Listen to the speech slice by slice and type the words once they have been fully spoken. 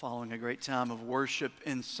Following a great time of worship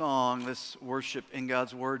in song, let's worship in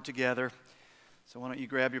God's Word together. So why don't you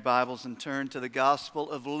grab your Bibles and turn to the Gospel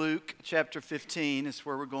of Luke, chapter 15. Is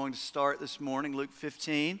where we're going to start this morning, Luke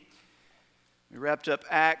 15. We wrapped up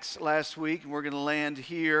Acts last week, and we're going to land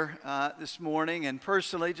here this morning. And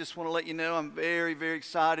personally, just want to let you know I'm very, very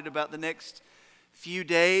excited about the next few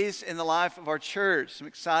days in the life of our church. Some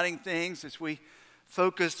exciting things as we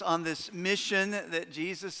focus on this mission that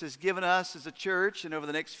Jesus has given us as a church. And over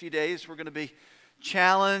the next few days, we're going to be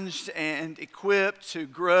challenged and equipped to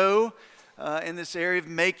grow in this area of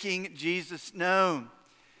making Jesus known.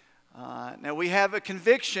 Now, we have a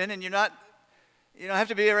conviction, and you don't have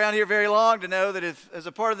to be around here very long to know that as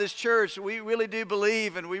a part of this church, we really do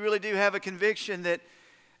believe and we really do have a conviction that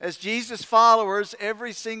as Jesus followers,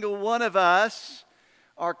 every single one of us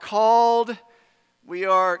are called, we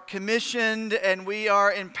are commissioned, and we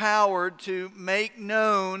are empowered to make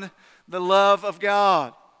known the love of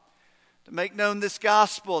God. To make known this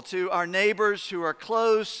gospel to our neighbors who are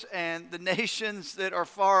close and the nations that are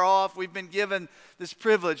far off. We've been given this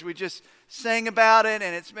privilege. We just sang about it,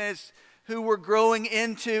 and it's who we're growing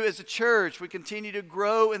into as a church. We continue to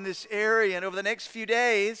grow in this area, and over the next few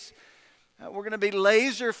days, we're going to be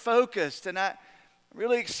laser focused, and I'm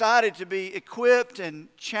really excited to be equipped and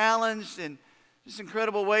challenged in just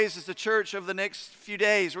incredible ways as a church over the next few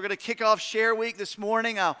days. We're going to kick off Share Week this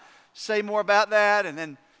morning. I'll say more about that, and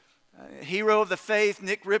then hero of the faith,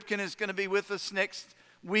 Nick Ripken, is going to be with us next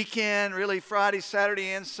weekend, really Friday,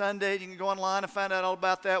 Saturday, and Sunday. You can go online and find out all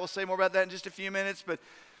about that. We'll say more about that in just a few minutes, but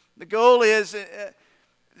the goal is that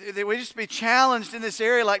we just be challenged in this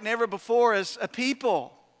area like never before as a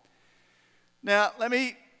people. Now, let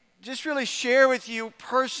me just really share with you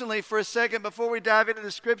personally for a second before we dive into the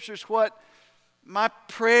scriptures what my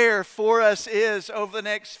prayer for us is over the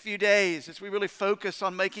next few days as we really focus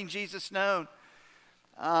on making Jesus known.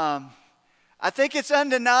 I think it's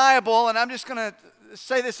undeniable, and I'm just going to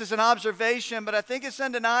say this as an observation, but I think it's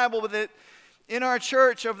undeniable that in our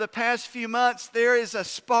church over the past few months, there is a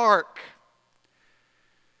spark.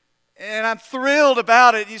 And I'm thrilled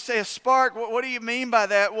about it. You say a spark, what do you mean by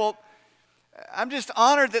that? Well, I'm just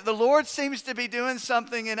honored that the Lord seems to be doing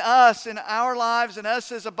something in us, in our lives, and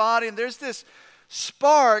us as a body. And there's this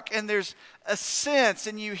spark, and there's a sense,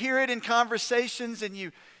 and you hear it in conversations, and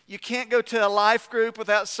you can't go to a life group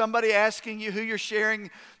without somebody asking you who you're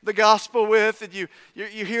sharing the gospel with. And you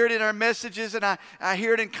hear it in our messages, and I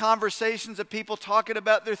hear it in conversations of people talking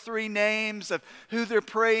about their three names, of who they're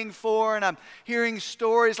praying for. And I'm hearing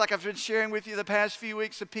stories like I've been sharing with you the past few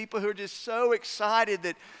weeks of people who are just so excited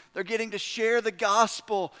that they're getting to share the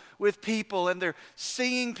gospel with people, and they're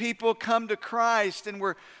seeing people come to Christ. And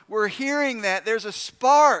we're hearing that. There's a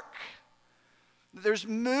spark. There's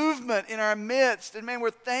movement in our midst. And man,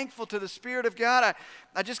 we're thankful to the Spirit of God.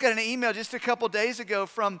 I just got an email just a couple days ago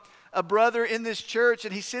from a brother in this church,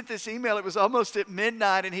 and he sent this email. It was almost at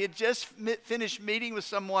midnight, and he had just finished meeting with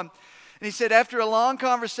someone. And he said, after a long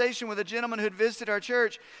conversation with a gentleman who had visited our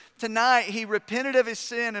church, tonight he repented of his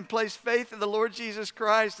sin and placed faith in the Lord Jesus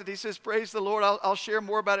Christ. And he says, praise the Lord. I'll share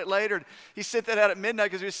more about it later. And he sent that out at midnight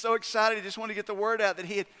because he was so excited. He just wanted to get the word out that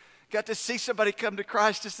he had got to see somebody come to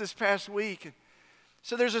Christ just this past week.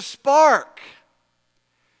 So there's a spark,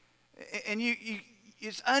 and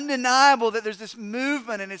it's undeniable that there's this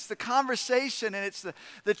movement, and it's the conversation, and it's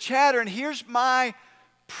the chatter. And here's my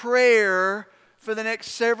prayer for the next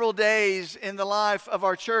several days in the life of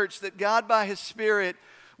our church, that God by His Spirit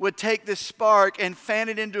would take this spark and fan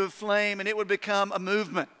it into a flame, and it would become a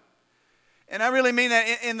movement. And I really mean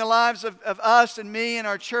that in the lives of us and me and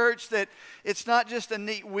our church, that it's not just a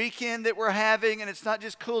neat weekend that we're having, and it's not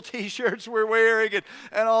just cool t-shirts we're wearing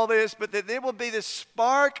and all this, but that there will be this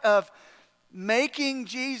spark of making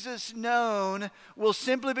Jesus known will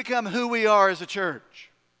simply become who we are as a church.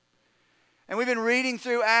 And we've been reading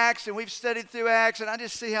through Acts, and we've studied through Acts, and I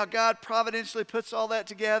just see how God providentially puts all that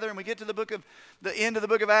together. And we get to the end of the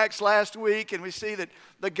book of Acts last week, and we see that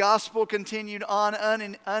the gospel continued on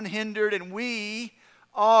unhindered, and we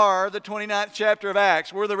are the 29th chapter of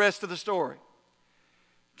Acts. We're the rest of the story.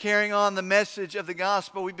 Carrying on the message of the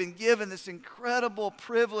gospel, we've been given this incredible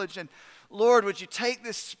privilege. And Lord, would you take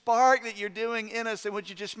this spark that you're doing in us, and would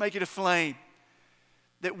you just make it a flame?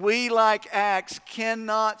 That we, like Acts,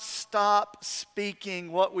 cannot stop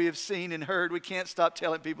speaking what we have seen and heard. We can't stop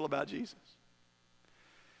telling people about Jesus.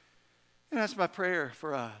 And that's my prayer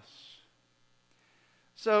for us.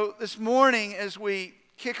 So this morning, as we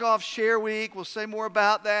kick off Share Week, we'll say more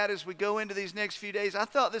about that as we go into these next few days. I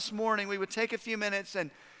thought this morning we would take a few minutes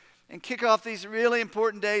and kick off these really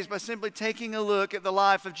important days by simply taking a look at the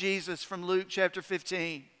life of Jesus from Luke chapter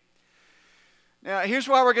 15. Now, here's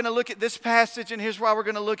why we're going to look at this passage, and here's why we're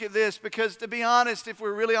going to look at this. Because to be honest, if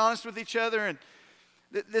we're really honest with each other, and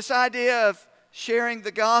this idea of sharing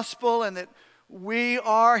the gospel and that we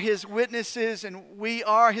are His witnesses and we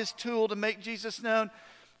are His tool to make Jesus known,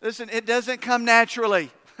 listen, it doesn't come naturally.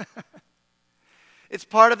 It's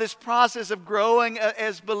part of this process of growing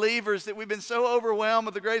as believers that we've been so overwhelmed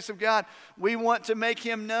with the grace of God. We want to make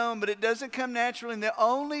Him known, but it doesn't come naturally. And the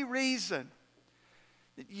only reason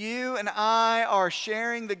that you and I are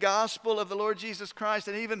sharing the gospel of the Lord Jesus Christ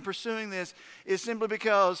and even pursuing this is simply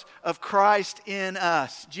because of Christ in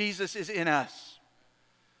us. Jesus is in us.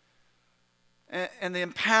 And the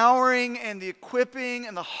empowering and the equipping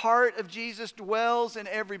and the heart of Jesus dwells in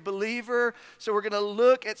every believer. So we're going to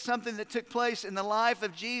look at something that took place in the life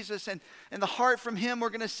of Jesus, and the heart from Him we're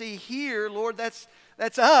going to see here, Lord, that's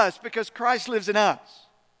us because Christ lives in us.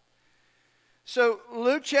 So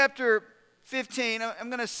Luke chapter 15, I'm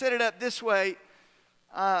going to set it up this way.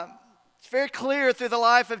 It's very clear through the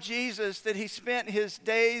life of Jesus that He spent His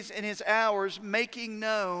days and His hours making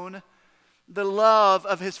known the love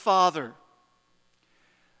of His Father.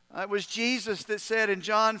 It was Jesus that said in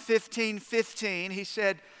John 15:15, He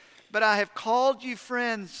said, "But I have called you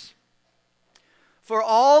friends, for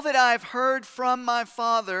all that I have heard from my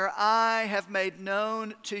Father I have made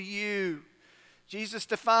known to you." Jesus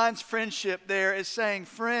defines friendship there as saying,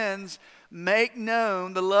 friends make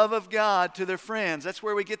known the love of God to their friends. That's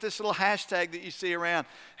where we get this little hashtag that you see around.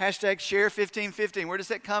 Hashtag share1515. Where does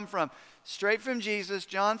that come from? Straight from Jesus,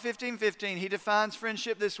 John 15:15. He defines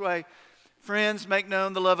friendship this way. Friends make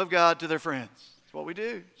known the love of God to their friends. It's what we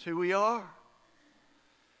do. It's who we are.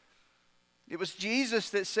 It was Jesus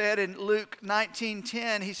that said in Luke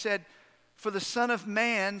 19:10, He said, "For the Son of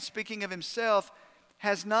Man," speaking of Himself,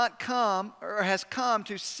 has come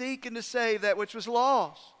to seek and to save that which was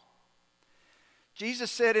lost." Jesus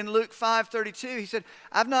said in Luke 5:32, He said,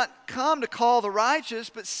 "I've not come to call the righteous,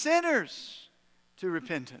 but sinners to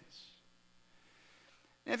repentance."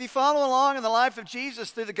 Now, if you follow along in the life of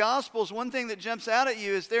Jesus through the Gospels, one thing that jumps out at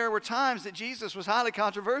you is there were times that Jesus was highly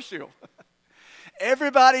controversial.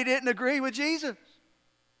 Everybody didn't agree with Jesus.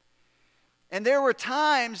 And there were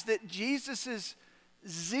times that Jesus'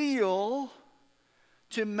 zeal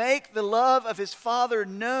to make the love of His Father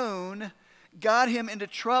known got Him into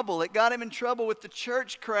trouble. It got Him in trouble with the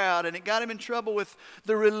church crowd, and it got Him in trouble with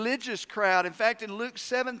the religious crowd. In fact, in Luke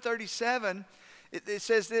 7:37, it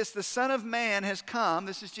says this, "The Son of Man has come,"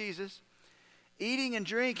 this is Jesus, "eating and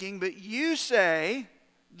drinking, but you say,"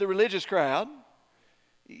 the religious crowd,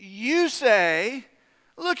 "you say,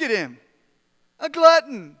 look at Him, a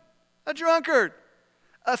glutton, a drunkard,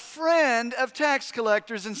 a friend of tax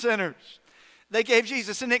collectors and sinners." They gave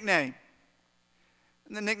Jesus a nickname.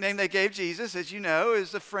 And the nickname they gave Jesus, as you know,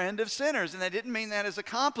 is a friend of sinners. And they didn't mean that as a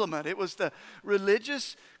compliment. It was the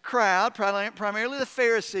religious crowd, primarily the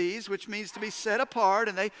Pharisees, which means to be set apart.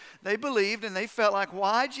 And they believed and they felt like,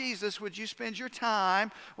 why, Jesus, would you spend your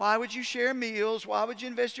time? Why would you share meals? Why would you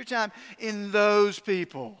invest your time in those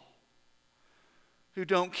people who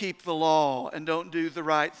don't keep the law and don't do the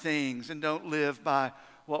right things and don't live by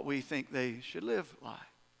what we think they should live like?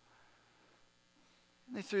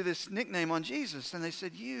 They threw this nickname on Jesus, and they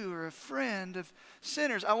said, "You are a friend of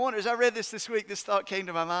sinners." I wonder, as I read this week, this thought came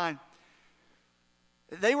to my mind.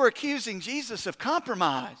 They were accusing Jesus of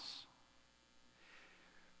compromise.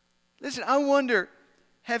 Listen, I wonder,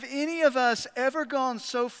 have any of us ever gone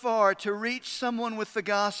so far to reach someone with the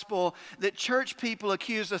gospel that church people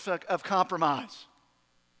accuse us of compromise?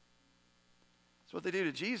 That's what they do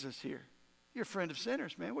to Jesus here. You're a friend of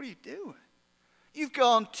sinners, man. What are you doing? You've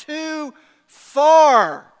gone too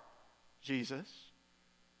far, Jesus.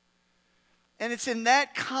 And it's in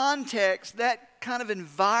that context, that kind of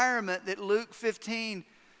environment that Luke 15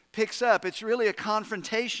 picks up. It's really a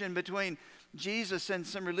confrontation between Jesus and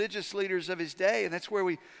some religious leaders of his day, and that's where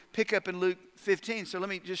we pick up in Luke 15. So let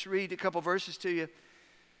me just read a couple verses to you.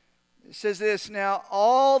 It says this, "Now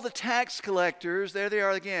all the tax collectors," there they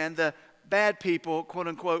are again, the bad people, quote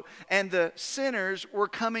unquote, "and the sinners were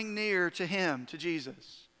coming near to him," to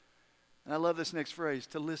Jesus. And I love this next phrase,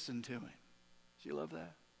 "to listen to him." Do you love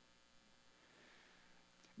that?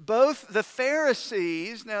 Both the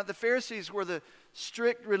Pharisees, now the Pharisees were the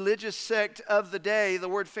strict religious sect of the day. The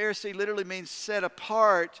word Pharisee literally means set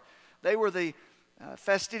apart. They were the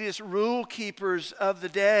fastidious rule keepers of the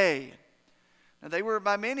day. Now, they were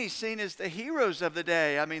by many seen as the heroes of the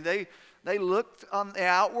day. I mean, they looked on the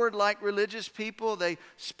outward like religious people. They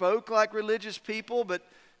spoke like religious people. But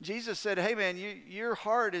Jesus said, "Hey man, your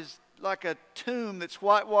heart is like a tomb that's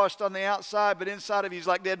whitewashed on the outside, but inside of you is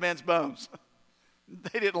like dead man's bones."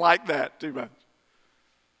 They didn't like that too much.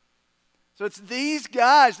 So it's these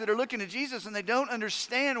guys that are looking at Jesus and they don't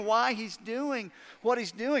understand why he's doing what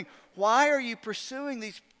he's doing. Why are you pursuing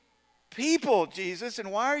these people, Jesus?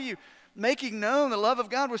 And why are you making known the love of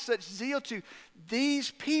God with such zeal to these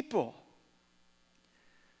people?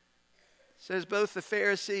 It says both the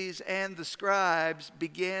Pharisees and the scribes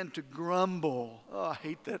began to grumble. Oh, I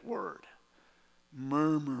hate that word.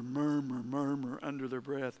 Murmur, murmur, murmur under their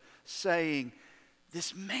breath, saying,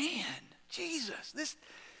 this man, Jesus,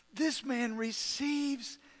 this man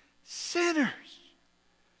receives sinners.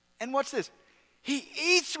 And what's this? He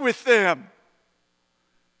eats with them.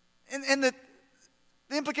 And the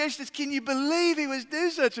implication is, can you believe he would do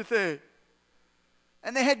such a thing?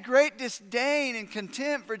 And they had great disdain and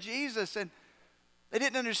contempt for Jesus, and they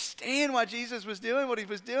didn't understand why Jesus was doing what he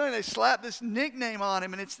was doing. They slapped this nickname on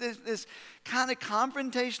him, and it's this kind of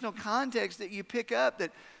confrontational context that you pick up,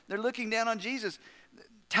 that they're looking down on Jesus.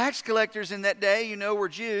 Tax collectors in that day, were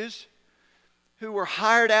Jews who were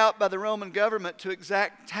hired out by the Roman government to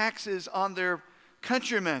exact taxes on their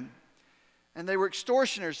countrymen. And they were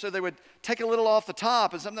extortioners, so they would take a little off the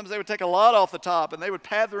top, and sometimes they would take a lot off the top, and they would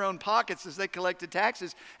pad their own pockets as they collected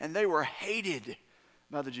taxes, and they were hated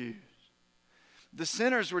by the Jews. The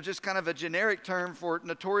sinners were just kind of a generic term for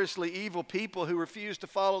notoriously evil people who refused to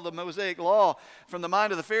follow the Mosaic law. From the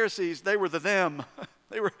mind of the Pharisees, they were the them.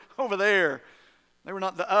 They were over there. They were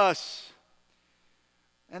not the us.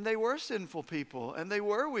 And they were sinful people, and they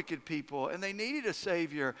were wicked people, and they needed a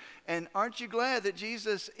Savior. And aren't you glad that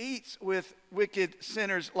Jesus eats with wicked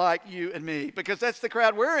sinners like you and me? Because that's the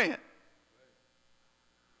crowd we're in.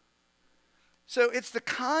 So it's the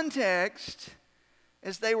context.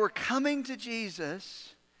 As they were coming to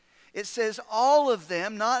Jesus, it says all of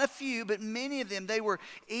them, not a few, but many of them, they were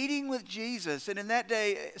eating with Jesus. And in that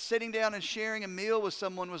day, sitting down and sharing a meal with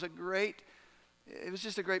someone was it was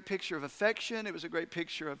just a great picture of affection. It was a great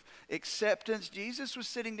picture of acceptance. Jesus was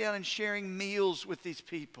sitting down and sharing meals with these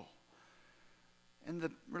people. And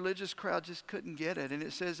the religious crowd just couldn't get it. And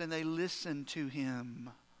it says, and they listened to him.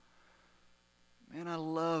 Man, I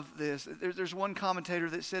love this. There's one commentator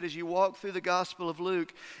that said, as you walk through the Gospel of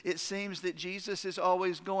Luke, it seems that Jesus is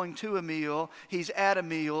always going to a meal, he's at a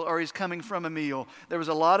meal, or he's coming from a meal. There was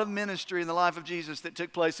a lot of ministry in the life of Jesus that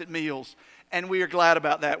took place at meals, and we are glad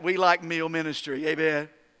about that. We like meal ministry, amen?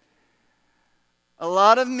 A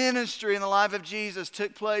lot of ministry in the life of Jesus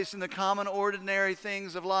took place in the common, ordinary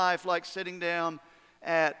things of life, like sitting down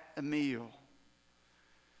at a meal.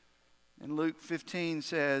 And Luke 15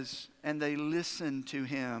 says, and they listened to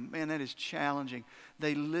him. Man, that is challenging.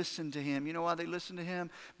 They listened to him. You know why they listened to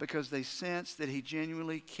him? Because they sensed that he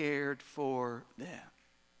genuinely cared for them.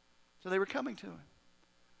 So they were coming to him.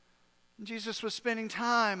 And Jesus was spending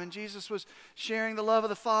time, and Jesus was sharing the love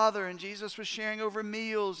of the Father, and Jesus was sharing over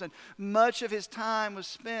meals, and much of his time was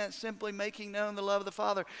spent simply making known the love of the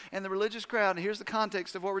Father. And the religious crowd, and here's the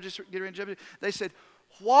context of what we're just getting ready to jump into, they said,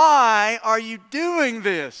 why are you doing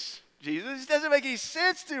this? Jesus, it doesn't make any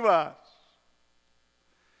sense to us.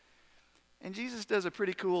 And Jesus does a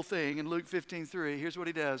pretty cool thing in Luke 15:3. Here's what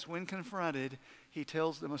he does. When confronted, he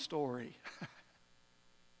tells them a story.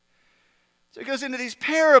 So he goes into these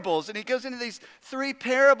parables, and he goes into these 3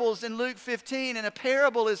 parables in Luke 15. And a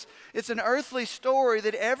parable it's an earthly story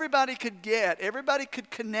that everybody could get. Everybody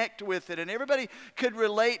could connect with it, and everybody could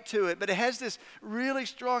relate to it. But it has this really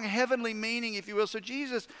strong heavenly meaning, if you will. So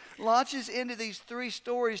Jesus launches into these 3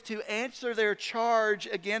 stories to answer their charge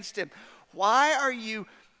against him. Why are you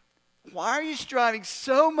striving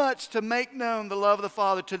so much to make known the love of the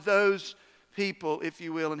Father to those people, if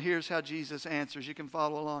you will? And here's how Jesus answers. You can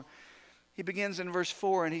follow along. He begins in verse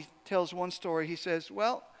 4, and he tells one story. He says,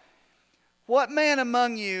 well, what man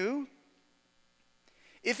among you,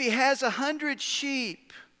 if he has 100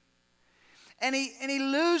 sheep, and he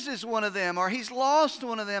loses one of them, or he's lost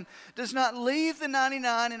one of them, does not leave the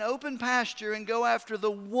 99 in open pasture and go after the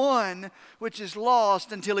one which is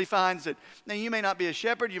lost until he finds it? Now, you may not be a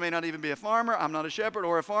shepherd. You may not even be a farmer. I'm not a shepherd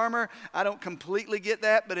or a farmer. I don't completely get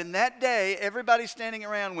that. But in that day, everybody standing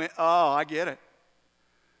around went, oh, I get it.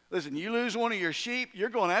 Listen, you lose one of your sheep, you're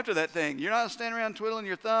going after that thing. You're not standing around twiddling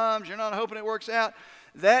your thumbs. You're not hoping it works out.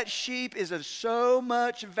 That sheep is of so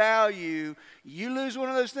much value. You lose one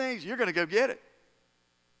of those things, you're going to go get it.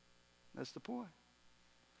 That's the point.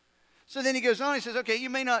 So then he goes on. He says, okay, you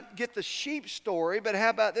may not get the sheep story, but how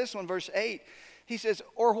about this one, verse 8? He says,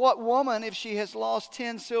 or what woman, if she has lost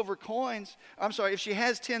 10 silver coins, if she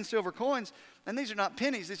has 10 silver coins, and these are not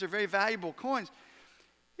pennies, these are very valuable coins.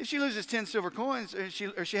 If she loses 10 silver coins,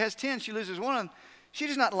 or she has 10, she loses one of them, she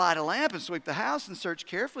does not light a lamp and sweep the house and search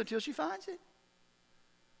carefully until she finds it.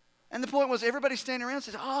 And the point was, everybody standing around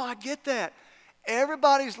says, oh, I get that.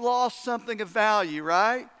 Everybody's lost something of value,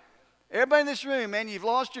 right? Everybody in this room, man, you've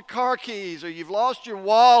lost your car keys, or you've lost your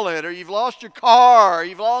wallet, or you've lost your car, or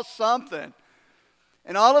you've lost something.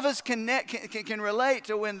 And all of us can relate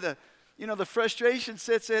to when the frustration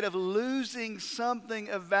sets in of losing something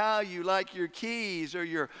of value, like your keys or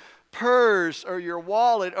your purse or your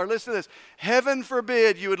wallet. Or listen to this, heaven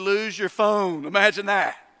forbid you would lose your phone. Imagine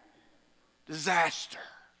that. Disaster.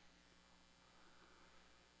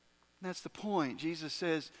 And that's the point. Jesus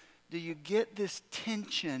says, do you get this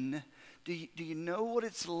tension? Do you know what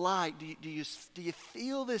it's like? Do you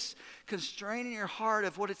feel this constraint in your heart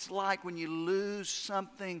of what it's like when you lose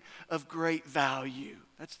something of great value?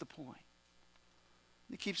 That's the point.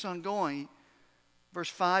 He keeps on going. Verse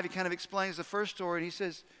 5, he kind of explains the first story, and he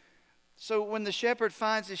says, so when the shepherd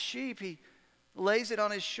finds his sheep, he lays it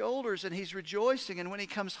on his shoulders, and he's rejoicing. And when he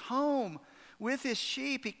comes home with his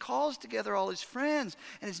sheep, he calls together all his friends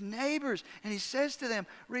and his neighbors, and he says to them,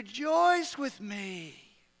 rejoice with me.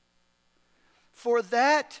 For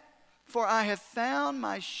I have found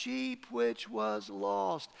my sheep which was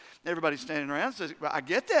lost. Everybody's standing around and says, well, I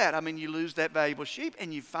get that. I mean, you lose that valuable sheep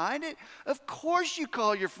and you find it. Of course you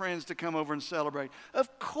call your friends to come over and celebrate.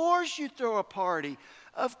 Of course you throw a party.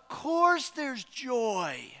 Of course there's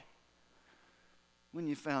joy when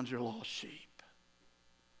you found your lost sheep.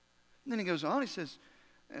 And then he goes on, he says,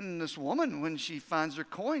 and this woman, when she finds her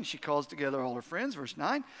coin, she calls together all her friends, verse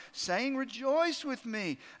 9, saying, rejoice with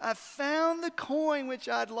me. I found the coin which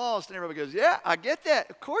I'd lost. And everybody goes, yeah, I get that.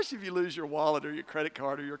 Of course, if you lose your wallet or your credit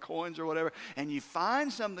card or your coins or whatever, and you find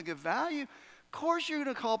something of value, of course you're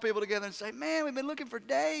going to call people together and say, man, we've been looking for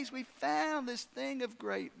days. We found this thing of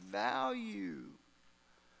great value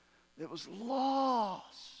that was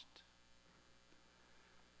lost.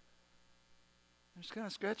 They're just kind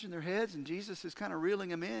of scratching their heads, and Jesus is kind of reeling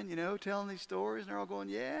them in, telling these stories, and they're all going,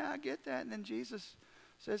 yeah, I get that. And then Jesus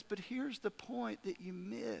says, but here's the point that you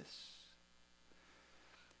miss.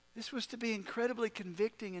 This was to be incredibly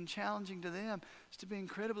convicting and challenging to them. It's to be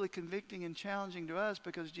incredibly convicting and challenging to us,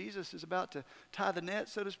 because Jesus is about to tie the net,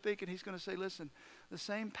 so to speak, and he's going to say, listen, the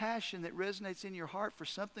same passion that resonates in your heart for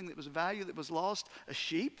something that was value that was lost, a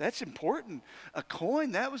sheep, that's important. A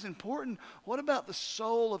coin, that was important. What about the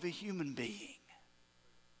soul of a human being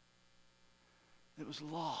that was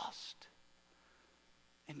lost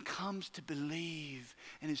and comes to believe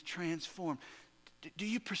and is transformed? Do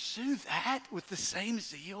you pursue that with the same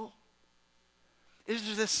zeal? Is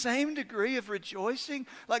there the same degree of rejoicing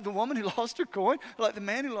like the woman who lost her coin, like the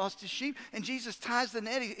man who lost his sheep? And Jesus ties the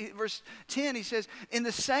net. Verse 10, he says, in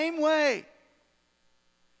the same way,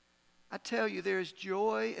 I tell you, there is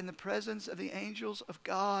joy in the presence of the angels of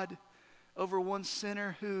God over one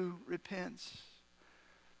sinner who repents.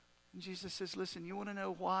 And Jesus says, listen, you want to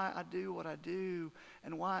know why I do what I do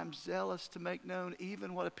and why I'm zealous to make known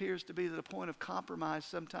even what appears to be the point of compromise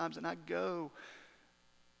sometimes, and I go.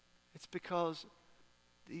 It's because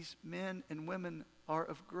these men and women are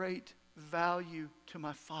of great value to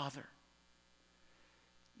my Father.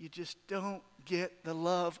 You just don't get the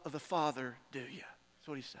love of the Father, do you? That's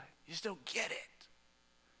what he's saying. You just don't get it.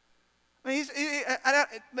 I mean,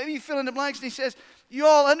 maybe you fill in the blanks, and he says, you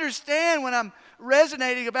all understand when I'm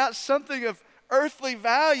resonating about something of earthly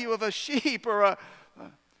value, of a sheep or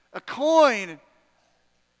a coin,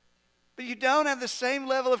 but you don't have the same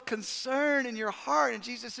level of concern in your heart. And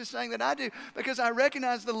Jesus is saying that I do, because I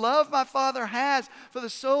recognize the love my Father has for the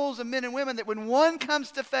souls of men and women, that when one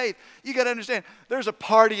comes to faith, you got to understand, there's a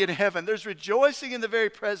party in heaven. There's rejoicing in the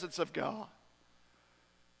very presence of God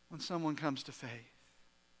when someone comes to faith.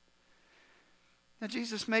 Now,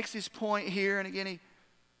 Jesus makes his point here, and again, he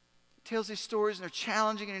tells these stories, and they're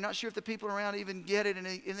challenging, and you're not sure if the people around even get it, and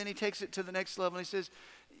then he takes it to the next level, and he says,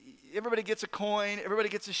 everybody gets a coin, everybody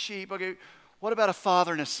gets a sheep. Okay, what about a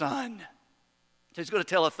father and a son? So he's going to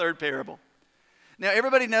tell a third parable. Now,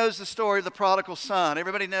 everybody knows the story of the prodigal son.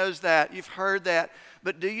 Everybody knows that. You've heard that.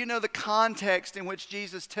 But do you know the context in which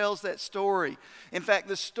Jesus tells that story? In fact,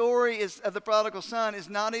 the story of the prodigal son is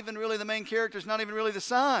not even really the main character. It's not even really the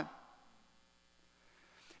son.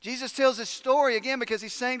 Jesus tells this story, again, because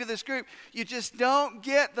he's saying to this group, you just don't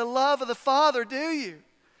get the love of the Father, do you?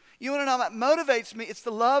 You want to know what motivates me? It's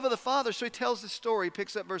the love of the Father. So he tells this story. He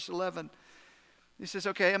picks up verse 11. He says,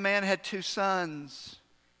 okay, a man had 2 sons.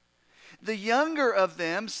 The younger of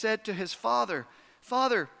them said to his father,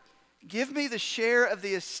 Father, give me the share of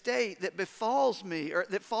the estate that befalls me, or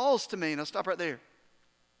that falls to me. And I'll stop right there.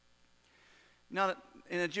 Now,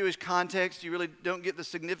 in a Jewish context, you really don't get the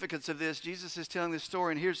significance of this. Jesus is telling this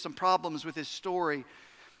story, and here's some problems with his story.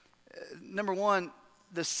 Number one,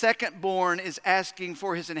 the secondborn is asking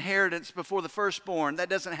for his inheritance before the firstborn. That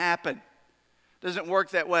doesn't happen. Doesn't work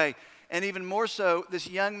that way. And even more so, this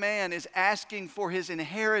young man is asking for his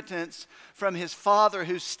inheritance from his father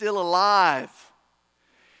who's still alive.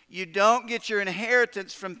 You don't get your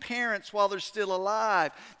inheritance from parents while they're still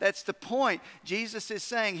alive. That's the point. Jesus is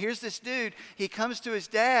saying, here's this dude. He comes to his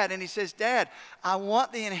dad and he says, Dad, I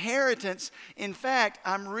want the inheritance. In fact,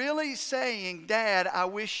 I'm really saying, Dad, I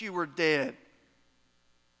wish you were dead.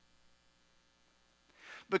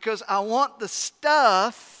 Because I want the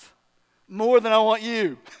stuff more than I want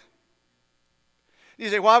you. You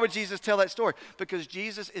say, why would Jesus tell that story? Because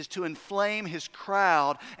Jesus is to inflame his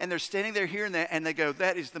crowd, and they're standing there hearing that, and they go,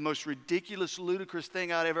 that is the most ridiculous, ludicrous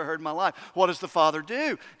thing I'd ever heard in my life. What does the Father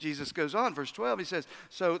do? Jesus goes on, verse 12, he says,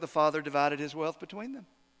 so the Father divided his wealth between them.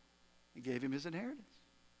 He gave him his inheritance.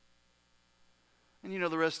 And you know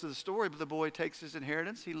the rest of the story, but the boy takes his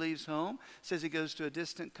inheritance, he leaves home, says he goes to a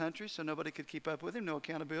distant country so nobody could keep up with him, no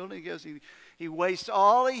accountability. He goes, he wastes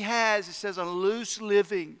all he has, it says, on loose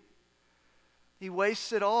living. He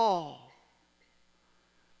wastes it all.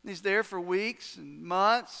 He's there for weeks and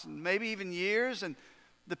months and maybe even years. And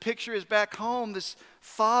the picture is back home. This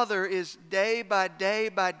father is day by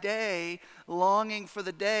day longing for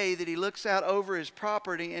the day that he looks out over his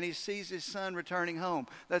property and he sees his son returning home.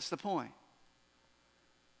 That's the point.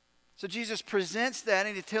 So Jesus presents that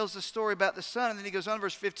and he tells the story about the son. And then he goes on,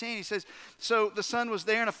 verse 15, he says, so the son was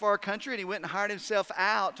there in a far country and he went and hired himself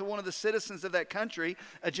out to one of the citizens of that country,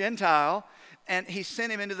 a Gentile, and he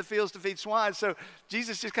sent him into the fields to feed swine. So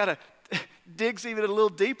Jesus just kind of digs even a little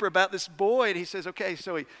deeper about this boy, and he says, okay,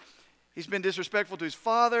 so he's been disrespectful to his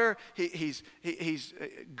father. He's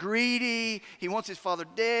greedy. He wants his father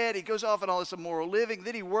dead. He goes off on all this immoral living.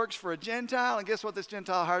 Then he works for a Gentile, and guess what this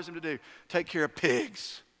Gentile hires him to do? Take care of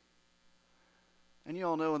pigs. And you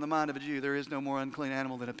all know in the mind of a Jew, there is no more unclean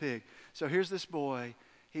animal than a pig. So here's this boy.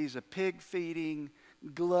 He's a pig-feeding,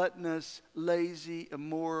 gluttonous, lazy,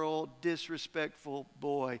 immoral, disrespectful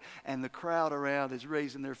boy. And the crowd around is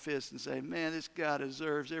raising their fists and saying, man, this guy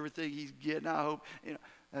deserves everything he's getting. I hope,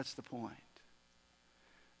 that's the point.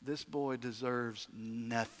 This boy deserves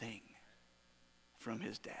nothing from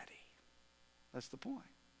his daddy. That's the point.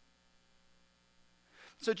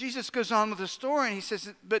 So Jesus goes on with the story and he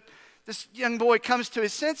says, but this young boy comes to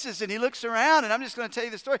his senses and he looks around, and I'm just going to tell you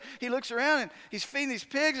the story. He looks around and he's feeding these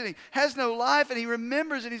pigs and he has no life, and he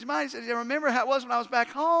remembers in his mind, he says, I remember how it was when I was back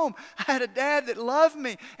home. I had a dad that loved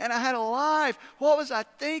me and I had a life. What was I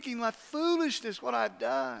thinking? My foolishness, what I've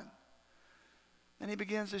done. And he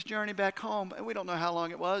begins this journey back home, and we don't know how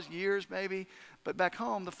long it was, years maybe, but back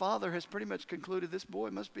home the father has pretty much concluded this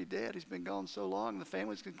boy must be dead. He's been gone so long, the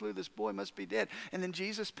family's concluded this boy must be dead. And then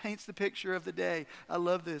Jesus paints the picture of the day. I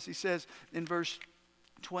love this. He says in verse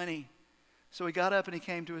 20, so he got up and he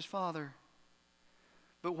came to his father.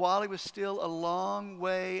 But while he was still a long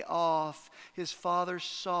way off, his father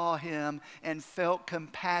saw him and felt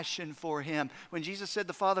compassion for him. When Jesus said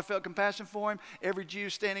the father felt compassion for him, every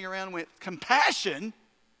Jew standing around went, compassion?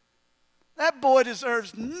 That boy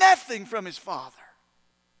deserves nothing from his father.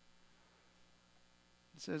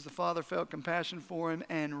 It says the father felt compassion for him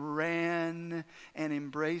and ran and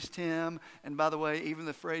embraced him. And by the way, even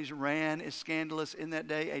the phrase ran is scandalous in that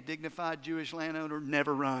day. A dignified Jewish landowner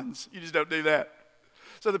never runs. You just don't do that.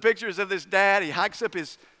 So the picture is of this dad. He hikes up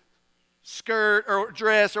his skirt or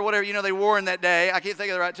dress or whatever, they wore in that day. I can't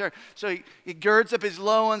think of the right term. So he girds up his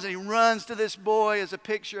loins and he runs to this boy as a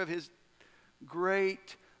picture of his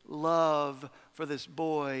great love for this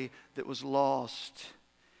boy that was lost.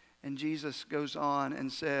 And Jesus goes on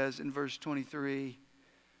and says in verse 23,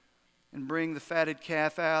 and bring the fatted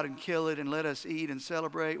calf out and kill it and let us eat and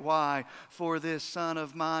celebrate. Why? For this son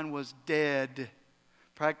of mine was dead.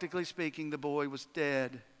 Practically speaking, the boy was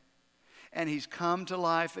dead. And he's come to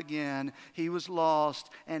life again. He was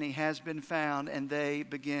lost and he has been found, and they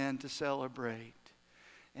began to celebrate.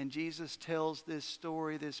 And Jesus tells this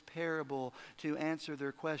story, this parable, to answer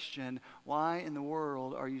their question, why in the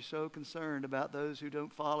world are you so concerned about those who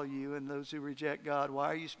don't follow you and those who reject God? Why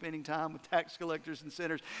are you spending time with tax collectors and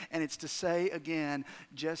sinners? And it's to say again,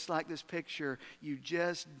 just like this picture, you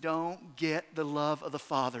just don't get the love of the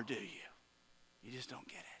Father, do you? You just don't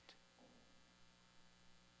get it.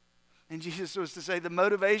 And Jesus was to say the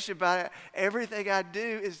motivation by everything I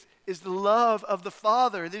do is the love of the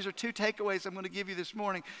Father. These are two takeaways I'm going to give you this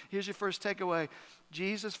morning. Here's your first takeaway.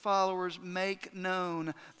 Jesus followers make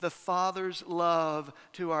known the Father's love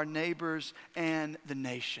to our neighbors and the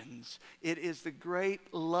nations. It is the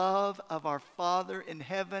great love of our Father in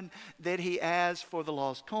heaven that He has for the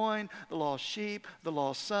lost coin, the lost sheep, the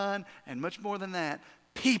lost son, and much more than that,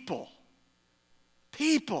 people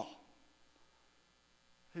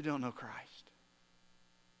who don't know Christ.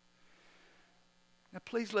 Now,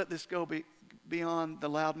 please let this go beyond the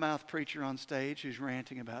loudmouth preacher on stage who's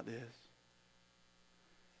ranting about this.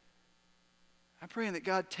 I'm praying that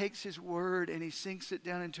God takes His word and He sinks it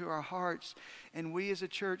down into our hearts. And we as a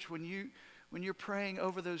church, when you're praying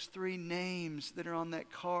over those 3 names that are on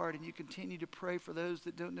that card and you continue to pray for those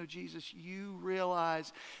that don't know Jesus, you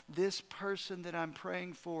realize this person that I'm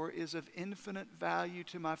praying for is of infinite value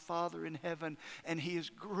to my Father in heaven, and he is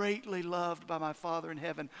greatly loved by my Father in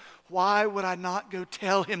heaven. Why would I not go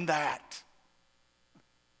tell him that?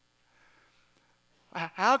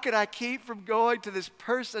 How could I keep from going to this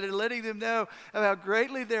person and letting them know of how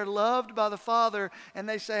greatly they're loved by the Father? And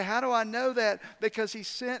they say, how do I know that? Because He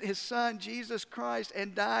sent His Son, Jesus Christ,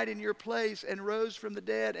 and died in your place and rose from the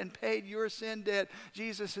dead and paid your sin debt.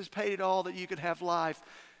 Jesus has paid it all that you could have life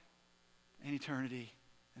and eternity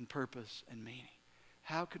and purpose and meaning.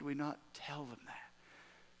 How could we not tell them that?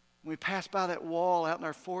 When we pass by that wall out in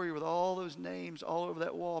our foyer with all those names all over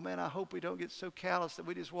that wall, man, I hope we don't get so callous that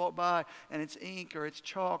we just walk by and it's ink or it's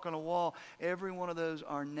chalk on a wall. Every one of those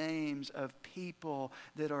are names of people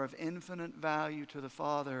that are of infinite value to the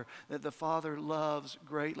Father, that the Father loves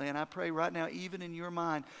greatly. And I pray right now, even in your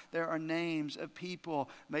mind, there are names of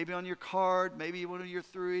people, maybe on your card, maybe one of your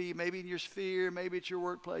 3, maybe in your sphere, maybe at your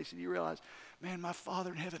workplace, and you realize, man, my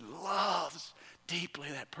Father in heaven loves deeply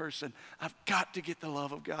that person. I've got to get the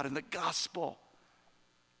love of God and the gospel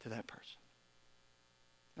to that person.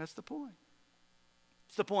 That's the point.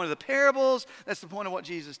 It's the point of the parables. That's the point of what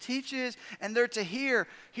Jesus teaches. And they're to hear.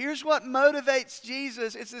 Here's what motivates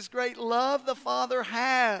Jesus. It's this great love the Father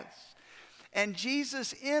has. And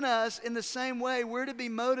Jesus in us, in the same way, we're to be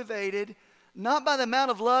motivated not by the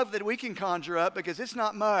amount of love that we can conjure up, because it's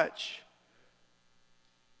not much,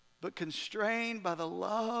 but constrained by the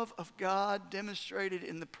love of God demonstrated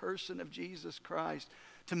in the person of Jesus Christ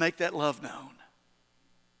to make that love known.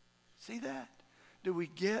 See that? Do we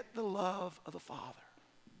get the love of the Father?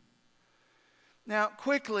 Now,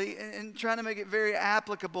 quickly, and trying to make it very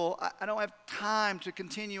applicable, I don't have time to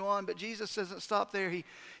continue on, but Jesus doesn't stop there.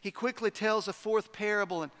 He quickly tells a 4th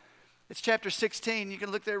parable, and it's chapter 16. You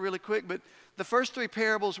can look there really quick, but the first 3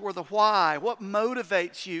 parables were the why. What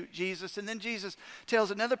motivates you, Jesus? And then Jesus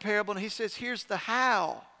tells another parable, and He says, here's the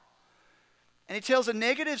how. And He tells a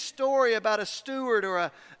negative story about a steward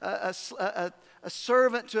or a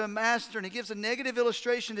servant to a master, and He gives a negative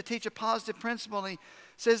illustration to teach a positive principle. And He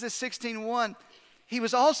says this, 16:1, He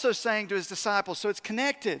was also saying to His disciples, so it's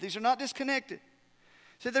connected. These are not disconnected.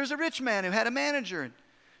 He said, there's a rich man who had a manager, and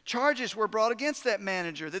charges were brought against that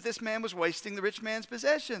manager that this man was wasting the rich man's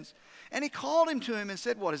possessions. And he called him to him and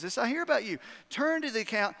said, what is this I hear about you? Turn to the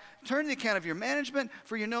account of your management,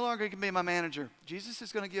 for you no longer can be my manager. Jesus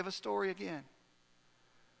is going to give a story again.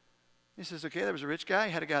 He says, okay, there was a rich guy.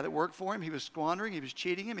 He had a guy that worked for him. He was squandering. He was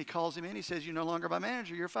cheating him. He calls him in. He says, you're no longer my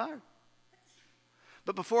manager. You're fired.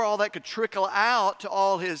 But before all that could trickle out to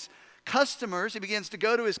all his customers, he begins to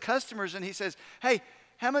go to his customers and he says, hey,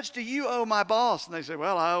 how much do you owe my boss? And they say,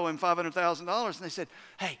 well, I owe him $500,000. And they said,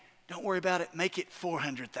 hey, don't worry about it. Make it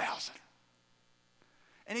 $400,000.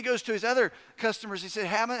 And he goes to his other customers. He said,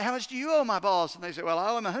 how much do you owe my boss? And they say, well,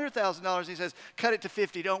 I owe him $100,000. He says, cut it to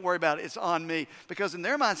 50. Don't worry about it. It's on me. Because in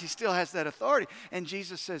their minds, he still has that authority. And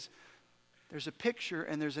Jesus says, there's a picture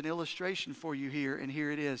and there's an illustration for you here. And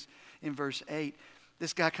here it is in verse 8.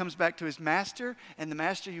 This guy comes back to his master, and the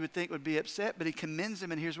master you would think would be upset, but he commends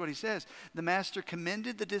him, and here's what he says. The master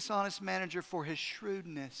commended the dishonest manager for his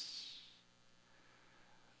shrewdness.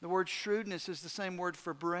 The word shrewdness is the same word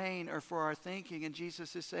for brain or for our thinking, and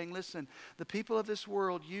Jesus is saying, listen, the people of this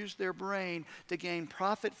world use their brain to gain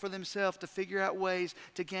profit for themselves, to figure out ways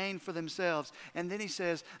to gain for themselves. And then he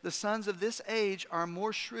says, the sons of this age are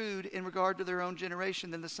more shrewd in regard to their own generation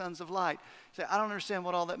than the sons of light. You say, I don't understand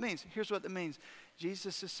what all that means. Here's what that means.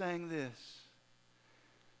 Jesus is saying this.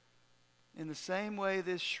 In the same way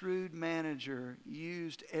this shrewd manager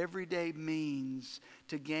used everyday means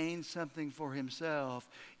to gain something for himself,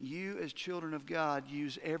 you as children of God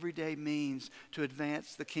use everyday means to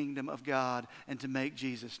advance the kingdom of God and to make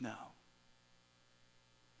Jesus known.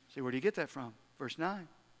 See, where do you get that from? Verse 9.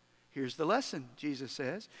 Here's the lesson, Jesus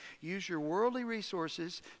says. Use your worldly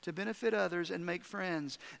resources to benefit others and make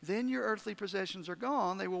friends. Then your earthly possessions are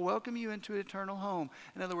gone. They will welcome you into an eternal home.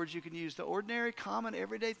 In other words, you can use the ordinary, common,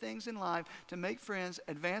 everyday things in life to make friends,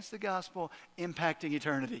 advance the gospel, impacting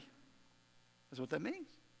eternity. That's what that means.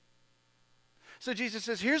 So Jesus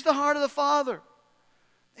says, here's the heart of the Father.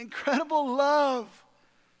 Incredible love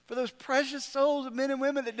for those precious souls of men and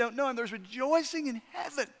women that don't know Him. There's rejoicing in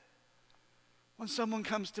heaven when someone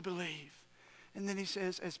comes to believe. And then he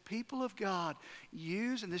says, as people of God,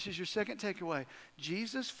 use, and this is your second takeaway,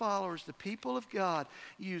 Jesus followers, the people of God,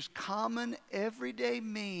 use common everyday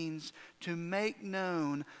means to make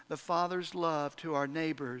known the Father's love to our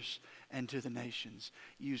neighbors and to the nations.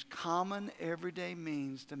 Use common everyday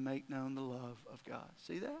means to make known the love of God.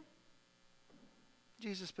 See that?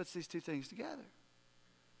 Jesus puts these two things together.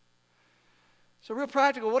 So real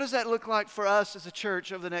practical, what does that look like for us as a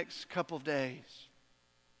church over the next couple of days?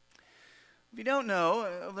 If you don't know,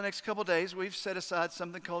 over the next couple of days, we've set aside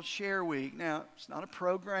something called Share Week. Now, it's not a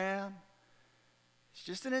program. It's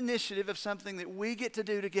just an initiative of something that we get to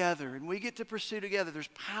do together and we get to pursue together. There's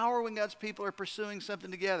power when God's people are pursuing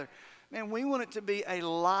something together. Man, we want it to be a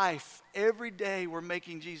life. Every day we're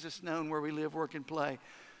making Jesus known where we live, work, and play.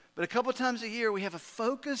 But a couple of times a year, we have a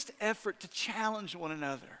focused effort to challenge one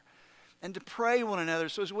another and to pray one another.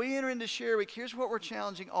 So as we enter into Share Week, here's what we're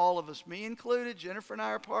challenging all of us, me included. Jennifer and I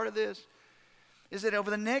are part of this. Is that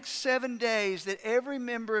over the next 7 days that every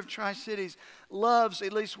member of Tri-Cities loves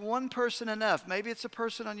at least one person enough. Maybe it's a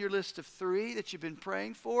person on your list of 3 that you've been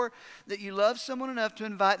praying for, that you love someone enough to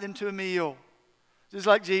invite them to a meal, just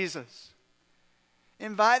like Jesus.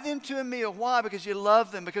 Invite them to a meal. Why? Because you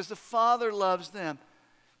love them, because the Father loves them.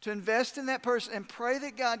 To invest in that person and pray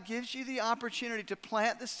that God gives you the opportunity to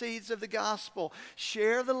plant the seeds of the gospel.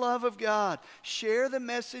 Share the love of God. Share the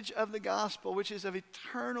message of the gospel, which is of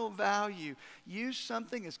eternal value. Use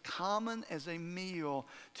something as common as a meal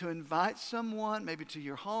to invite someone, maybe to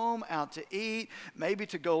your home, out to eat, maybe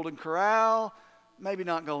to Golden Corral, maybe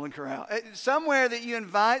not Golden Corral. Somewhere that you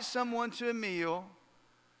invite someone to a meal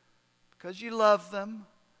because you love them.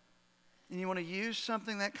 And you want to use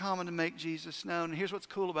something that common to make Jesus known. And here's what's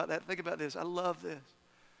cool about that. Think about this. I love this.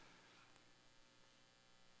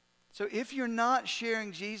 So if you're not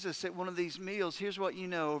sharing Jesus at one of these meals, here's what you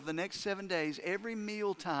know. Over the next 7 days, every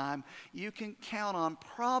meal time, you can count on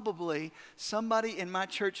probably somebody in my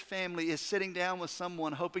church family is sitting down with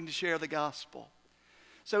someone hoping to share the gospel.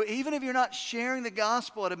 So even if you're not sharing the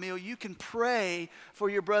gospel at a meal, you can pray for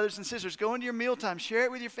your brothers and sisters. Go into your mealtime, share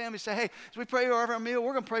it with your family. Say, hey, as we pray over our meal,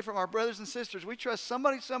 we're going to pray for our brothers and sisters. We trust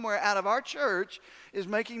somebody somewhere out of our church is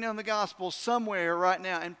making known the gospel somewhere right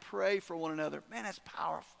now, and pray for one another. Man, that's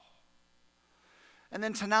powerful. And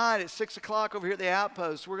then tonight at 6 o'clock over here at the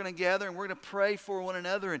Outpost, we're going to gather and we're going to pray for one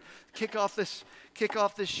another and kick off this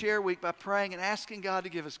Share Week by praying and asking God to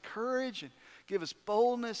give us courage and give us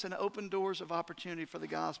boldness and open doors of opportunity for the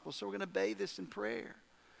gospel. So we're going to bathe this in prayer.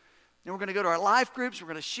 Then we're going to go to our life groups. We're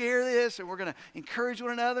going to share this, and we're going to encourage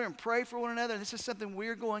one another and pray for one another. And this is something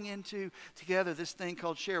we're going into together, this thing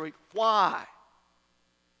called Share Week. Why?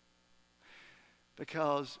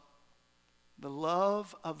 Because the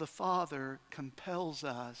love of the Father compels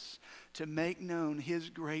us to make known His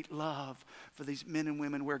great love for these men and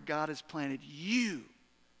women where God has planted you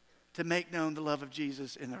to make known the love of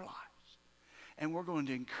Jesus in their lives. And we're going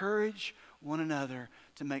to encourage one another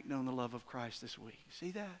to make known the love of Christ this week. See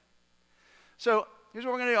that? So here's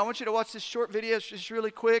what we're going to do. I want you to watch this short video. It's just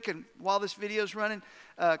really quick. And while this video is running,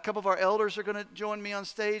 a couple of our elders are going to join me on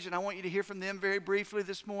stage. And I want you to hear from them very briefly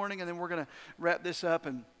this morning. And then we're going to wrap this up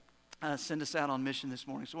and send us out on mission this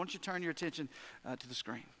morning. So why don't you turn your attention to the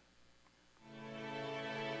screen.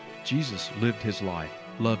 Jesus lived his life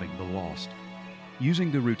loving the lost,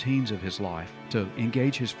 using the routines of his life to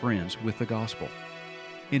engage his friends with the gospel.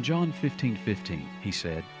 In John 15:15, he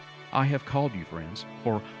said, I have called you friends,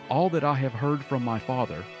 for all that I have heard from my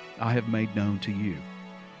Father, I have made known to you.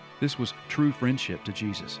 This was true friendship to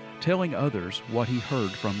Jesus, telling others what he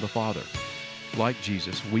heard from the Father. Like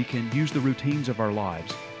Jesus, we can use the routines of our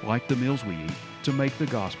lives, like the meals we eat, to make the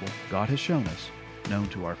gospel God has shown us known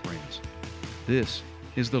to our friends. This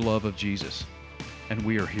is the love of Jesus, and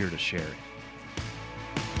we are here to share it.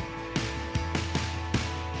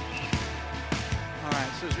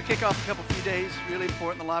 So as we kick off a couple few days, really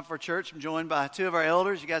important in the life of our church, I'm joined by 2 of our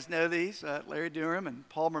elders. You guys know these, Larry Durham and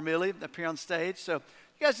Paul Mermilli up here on stage. So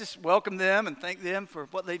you guys just welcome them and thank them for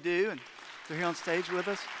what they do. And they're here on stage with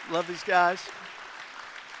us. Love these guys.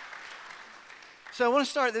 So I want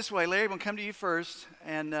to start this way. Larry, I'm going to come to you first.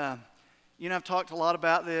 And you and I have talked a lot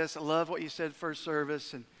about this. I love what you said first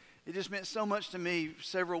service. And it just meant so much to me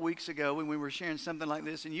several weeks ago when we were sharing something like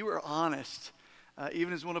this. And you were honest,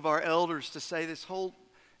 even as one of our elders, to say this whole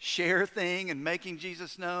share thing and making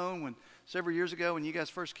Jesus known when several years ago when you guys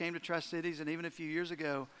first came to Tri-Cities, and even a few years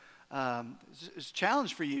ago, it's a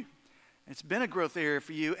challenge for you. It's been a growth area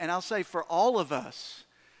for you, and I'll say for all of us.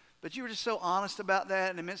 But you were just so honest about that,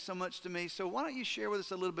 and it meant so much to me. So why don't you share with us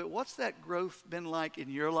a little bit, what's that growth been like in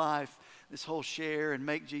your life, this whole share and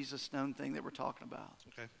make Jesus known thing that we're talking about?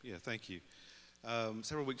 Okay, yeah, thank you.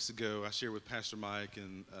 Several weeks ago, I shared with Pastor Mike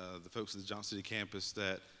and the folks at the Johnson City campus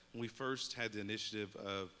that when we first had the initiative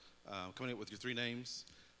of coming up with your three names,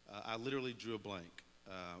 I literally drew a blank,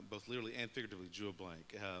 both literally and figuratively drew a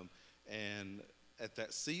blank. And at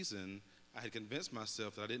that season, I had convinced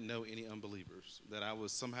myself that I didn't know any unbelievers, that I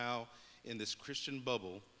was somehow in this Christian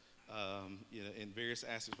bubble, in various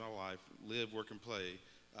aspects of my life, live, work, and play,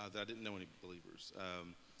 that I didn't know any believers.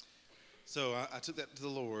 So I took that to the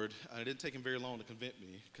Lord. It didn't take him very long to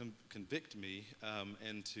convict me,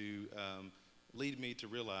 and to lead me to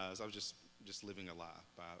realize I was just living a lie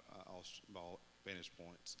by all vantage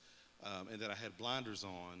points, and that I had blinders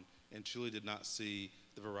on and truly did not see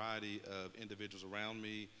the variety of individuals around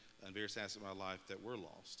me and various aspects of my life that were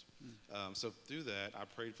lost. So through that, I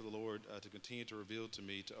prayed for the Lord to continue to reveal to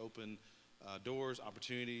me, to open doors,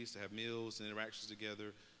 opportunities, to have meals and interactions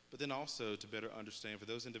together, but then also to better understand for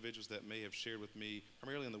those individuals that may have shared with me,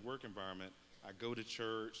 primarily in the work environment, I go to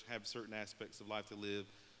church, have certain aspects of life to live,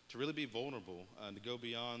 to really be vulnerable, to go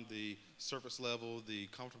beyond the surface level, the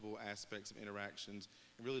comfortable aspects of interactions,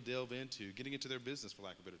 and really delve into getting into their business, for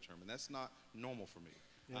lack of a better term. And that's not normal for me.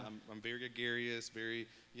 Yeah. I'm very gregarious, very,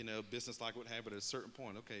 business-like, what have you, but at a certain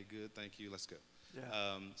point, okay, good, thank you, let's go.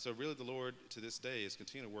 Yeah. So really the Lord, to this day, is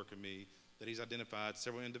continuing to work in me, that he's identified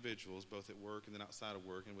several individuals, both at work and then outside of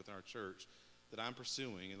work and within our church, that I'm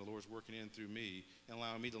pursuing, and the Lord's working in through me and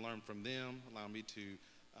allowing me to learn from them, allowing me to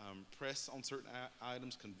press on certain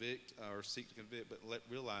items, convict or seek to convict, but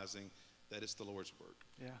realizing that it's the Lord's work.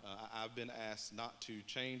 Yeah. I've been asked not to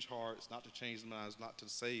change hearts, not to change minds, not to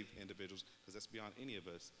save individuals, because that's beyond any of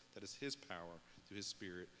us. That is his power through his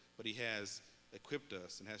Spirit. But he has equipped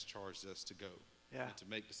us and has charged us to go and to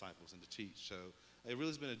make disciples and to teach. So it really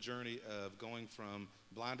has been a journey of going from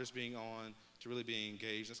blinders being on to really being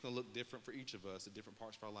engaged. It's going to look different for each of us at different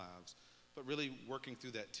parts of our lives, but really working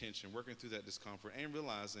through that tension, working through that discomfort, and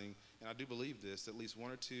realizing, and I do believe this, at least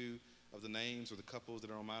one or two of the names or the couples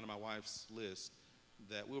that are on mine and my wife's list,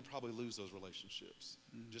 that we'll probably lose those relationships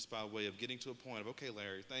just by way of getting to a point of, okay,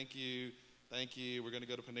 Larry, thank you, we're going to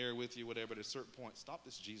go to Panera with you, whatever. But at a certain point, stop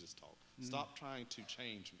this Jesus talk. Stop trying to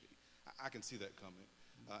change me. I can see that coming.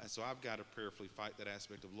 And so I've got to prayerfully fight that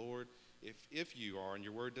aspect of, Lord, if you are, and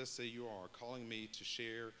your word does say you are, calling me to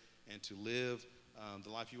share and to live the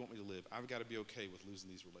life you want me to live, I've got to be okay with losing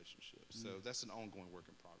these relationships. So that's an ongoing work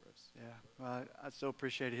in progress. Yeah, well, I so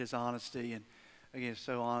appreciate his honesty, and again,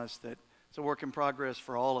 so honest that it's a work in progress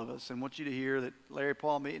for all of us. And I want you to hear that Larry,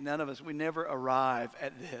 Paul, me, none of us, we never arrive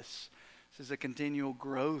at this. This is a continual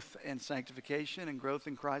growth and sanctification and growth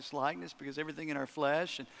in Christ's likeness, because everything in our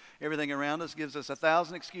flesh and everything around us gives us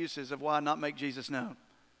 1,000 excuses of why not make Jesus known.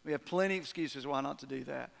 We have plenty of excuses why not to do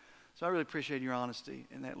that. So I really appreciate your honesty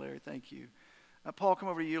in that, Larry. Thank you. Paul, come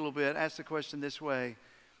over to you a little bit. Ask the question this way.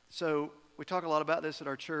 So we talk a lot about this at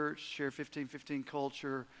our church, Share 1515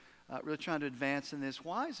 culture, really trying to advance in this.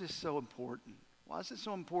 Why is this so important? Why is it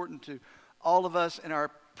so important to all of us in our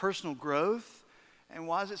personal growth? And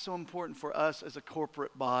why is it so important for us as a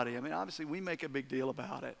corporate body? I mean, obviously, we make a big deal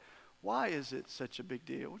about it. Why is it such a big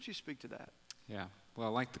deal? Why don't you speak to that? Yeah, well, I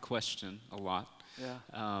like the question a lot.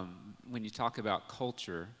 Yeah. When you talk about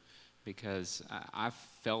culture, because I've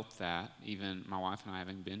felt that, even my wife and I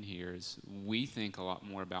having been here, is we think a lot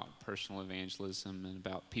more about personal evangelism and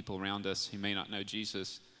about people around us who may not know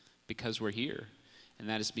Jesus because we're here. And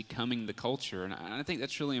that is becoming the culture. And I think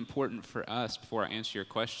that's really important for us, before I answer your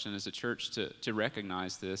question, as a church to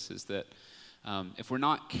recognize this, is that if we're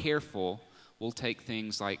not careful, we'll take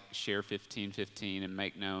things like Share 1515 and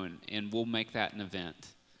make known, and we'll make that an event.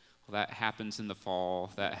 Well, that happens in the fall,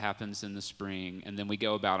 that happens in the spring, and then we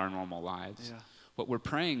go about our normal lives. Yeah. What we're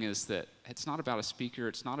praying is that it's not about a speaker,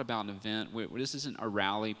 it's not about an event. This isn't a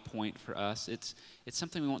rally point for us. It's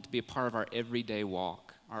something we want to be a part of our everyday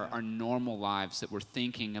walk. Our normal lives, that we're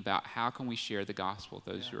thinking about how can we share the gospel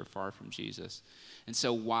with those who are far from Jesus. And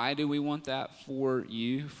so why do we want that for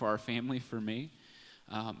you, for our family, for me?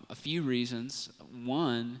 A few reasons.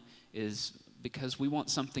 One is because we want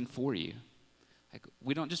something for you. Like,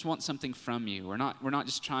 we don't just want something from you. We're not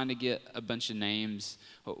just trying to get a bunch of names.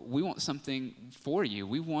 We want something for you.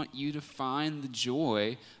 We want you to find the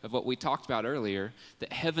joy of what we talked about earlier,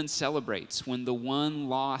 that heaven celebrates when the one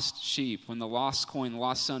lost sheep, when the lost coin, the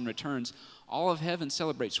lost son returns. All of heaven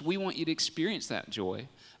celebrates. We want you to experience that joy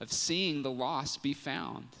of seeing the lost be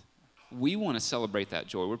found. We want to celebrate that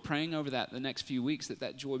joy. We're praying over that the next few weeks,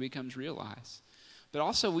 that joy becomes realized. But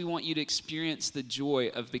also we want you to experience the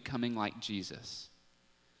joy of becoming like Jesus,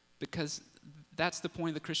 because that's the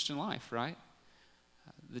point of the Christian life, right?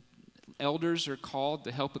 The elders are called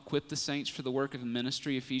to help equip the saints for the work of the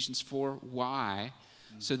ministry, Ephesians 4. Why?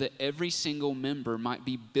 so that every single member might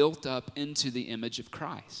be built up into the image of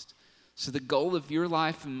Christ. So the goal of your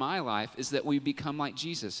life and my life is that we become like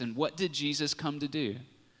Jesus. And what did Jesus come to do?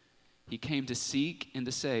 He came to seek and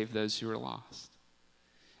to save those who are lost.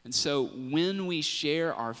 And so when we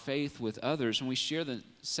share our faith with others, when we share the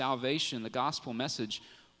salvation, the gospel message,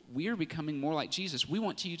 we are becoming more like Jesus. We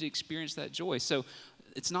want you to experience that joy. So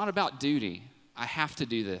it's not about duty. I have to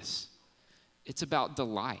do this. It's about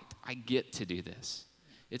delight. I get to do this.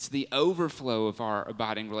 It's the overflow of our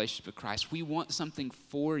abiding relationship with Christ. We want something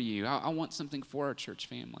for you. I want something for our church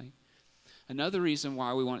family. Another reason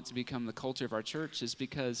why we want it to become the culture of our church is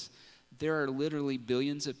because there are literally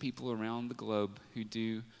billions of people around the globe who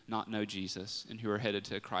do not know Jesus and who are headed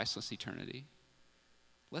to a Christless eternity.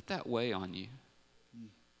 Let that weigh on you.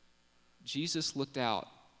 Jesus looked out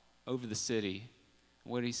over the city.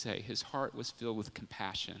 What did he say? His heart was filled with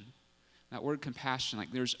compassion. That word compassion,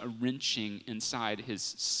 like there's a wrenching inside his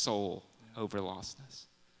soul over lostness.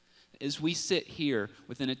 As we sit here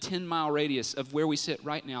within a 10-mile radius of where we sit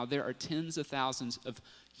right now, there are tens of thousands of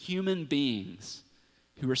human beings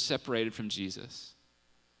who are separated from Jesus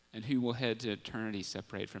and who will head to eternity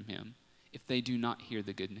separated from him if they do not hear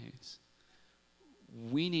the good news.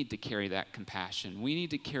 We need to carry that compassion. We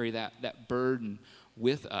need to carry that burden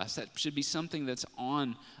with us. That should be something that's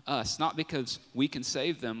on us, not because we can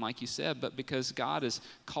save them, like you said, but because God has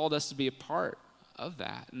called us to be a part of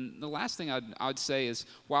that. And the last thing I would say is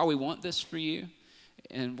why we want this for you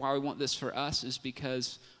and why we want this for us is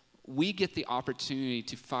because we get the opportunity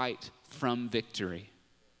to fight from victory.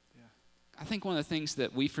 I think one of the things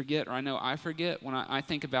that we forget, or I know I forget, when I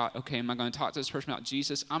think about, okay, am I going to talk to this person about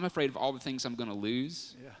Jesus? I'm afraid of all the things I'm going to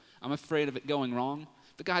lose. Yeah. I'm afraid of it going wrong.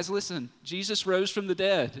 But guys, listen, Jesus rose from the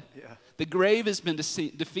dead. Yeah. The grave has been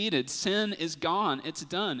defeated. Sin is gone. It's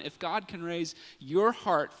done. If God can raise your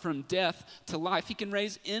heart from death to life, he can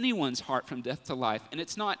raise anyone's heart from death to life. And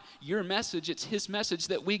it's not your message, it's his message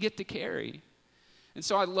that we get to carry. And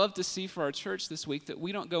so I'd love to see for our church this week that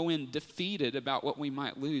we don't go in defeated about what we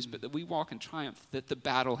might lose, but that we walk in triumph, that the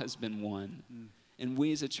battle has been won. And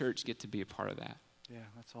we as a church get to be a part of that. Yeah,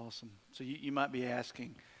 that's awesome. So you might be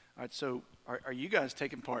asking, all right, so are you guys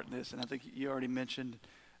taking part in this? And I think you already mentioned,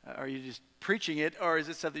 are you just preaching it, or is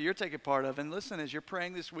it something you're taking part of? And listen, as you're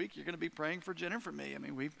praying this week, you're going to be praying for Jen and for me. I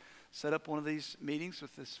mean, we've set up one of these meetings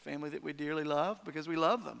with this family that we dearly love because we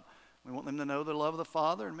love them. We want them to know the love of the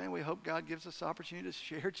Father, and man, we hope God gives us the opportunity to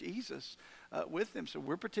share Jesus with them. So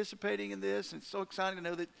we're participating in this, and it's so exciting to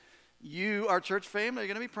know that you, our church family, are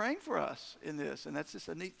going to be praying for us in this. And that's just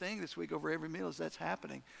a neat thing this week over every meal as that's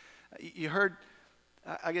happening. You heard,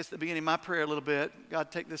 I guess, at the beginning of my prayer a little bit, God,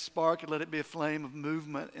 take this spark and let it be a flame of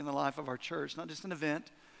movement in the life of our church, not just an event,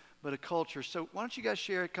 but a culture. So why don't you guys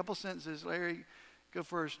share a couple sentences. Larry, go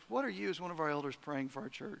first. What are you as one of our elders praying for our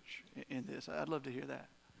church in this? I'd love to hear that.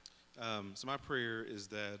 So my prayer is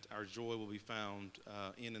that our joy will be found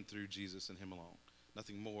in and through Jesus and him alone.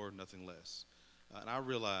 Nothing more, nothing less. And I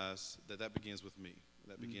realize that begins with me.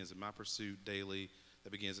 That begins in my pursuit daily.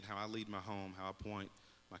 That begins in how I lead my home, how I point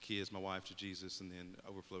my kids, my wife to Jesus, and then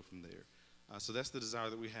overflow from there. So that's the desire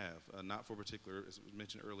that we have, not for particular, as was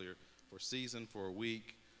mentioned earlier, for a season, for a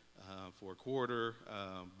week, for a quarter,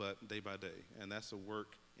 but day by day. And that's a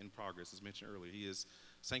work in progress, as mentioned earlier. He is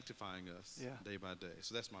sanctifying us day by day.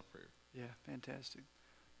 So that's my prayer. Yeah, fantastic.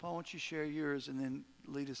 Paul, why don't you share yours and then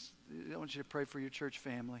lead us? I want you to pray for your church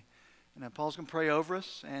family. And Paul's going to pray over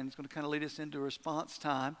us, and it's going to kind of lead us into a response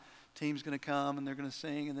time. Team's going to come, and they're going to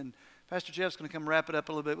sing, and then Pastor Jeff's going to come wrap it up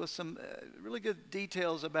a little bit with some really good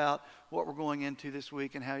details about what we're going into this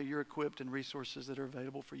week and how you're equipped and resources that are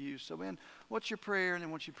available for you. So, Ben, what's your prayer, and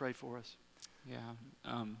then what's you pray for us?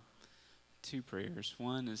 Yeah, two prayers.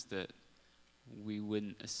 One is that we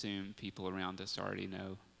wouldn't assume people around us already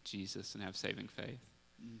know Jesus and have saving faith.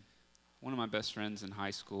 One of my best friends in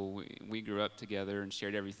high school, we grew up together and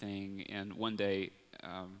shared everything, and one day,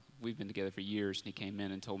 we've been together for years, and he came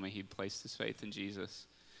in and told me he'd placed his faith in Jesus.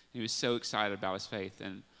 He was so excited about his faith,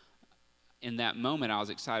 and in that moment, I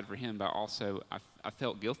was excited for him, but also I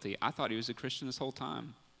felt guilty. I thought he was a Christian this whole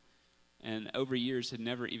time, and over years had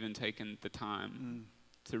never even taken the time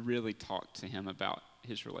to really talk to him about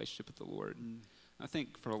his relationship with the Lord. I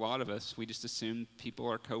think for a lot of us, we just assume people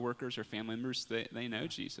are coworkers or family members, they know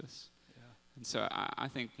Jesus. And so I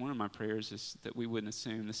think one of my prayers is that we wouldn't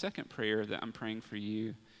assume. The second prayer that I'm praying for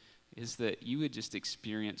you is that you would just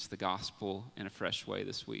experience the gospel in a fresh way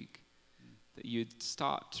this week. That you'd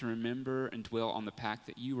stop to remember and dwell on the fact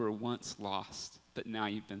that you were once lost, but now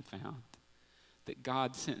you've been found. That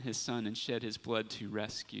God sent his son and shed his blood to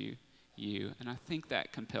rescue you. And I think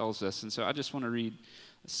that compels us. And so I just want to read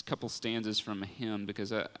a couple stanzas from a hymn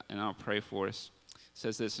and I'll pray for us. It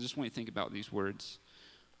says this. I just want you to think about these words.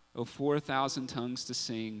 Oh, 4,000 tongues to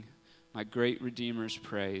sing my great Redeemer's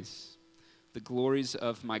praise, the glories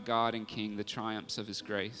of my God and King, the triumphs of his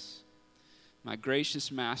grace. My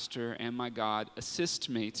gracious Master and my God, assist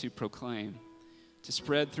me to proclaim, to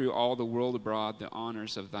spread through all the world abroad the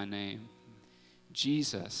honors of thy name.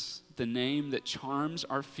 Jesus, the name that charms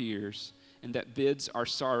our fears and that bids our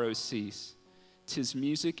sorrows cease. 'Tis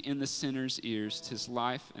music in the sinner's ears, 'tis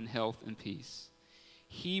life and health and peace.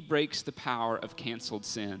 He breaks the power of canceled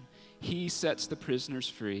sin. He sets the prisoners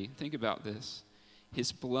free. Think about this.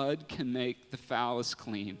 His blood can make the foulest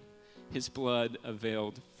clean. His blood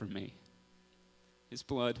availed for me. His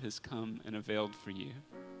blood has come and availed for you.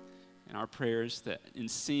 And our prayers that in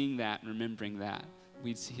seeing that and remembering that,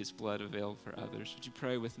 we'd see his blood availed for others. Would you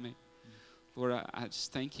pray with me? Lord, I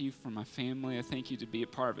just thank you for my family. I thank you to be a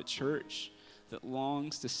part of a church that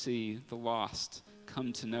longs to see the lost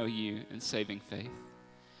come to know you in saving faith.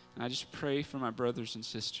 And I just pray for my brothers and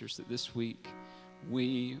sisters that this week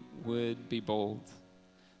we would be bold,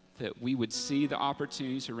 that we would see the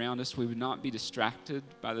opportunities around us. We would not be distracted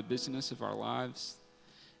by the busyness of our lives,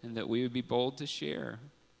 and that we would be bold to share,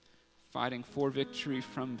 fighting for victory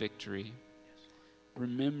from victory,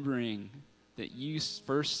 remembering that you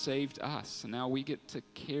first saved us, and now we get to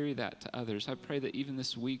carry that to others. I pray that even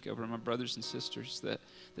this week over my brothers and sisters, that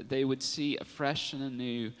they would see afresh and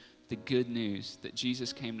anew the good news that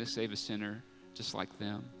Jesus came to save a sinner just like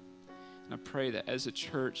them. And I pray that as a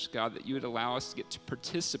church, God, that you would allow us to get to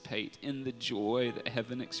participate in the joy that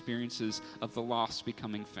heaven experiences of the lost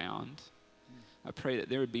becoming found. I pray that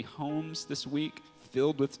there would be homes this week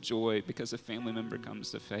filled with joy because a family member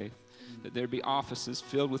comes to faith. That there would be offices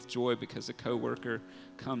filled with joy because a coworker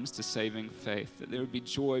comes to saving faith. That there would be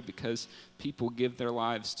joy because people give their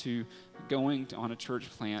lives to going on a church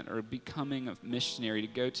plant or becoming a missionary to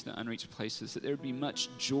go to the unreached places. That there would be much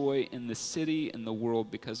joy in the city and the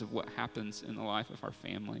world because of what happens in the life of our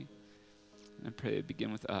family. And I pray it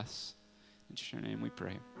begin with us. In your name we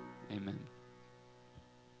pray. Amen.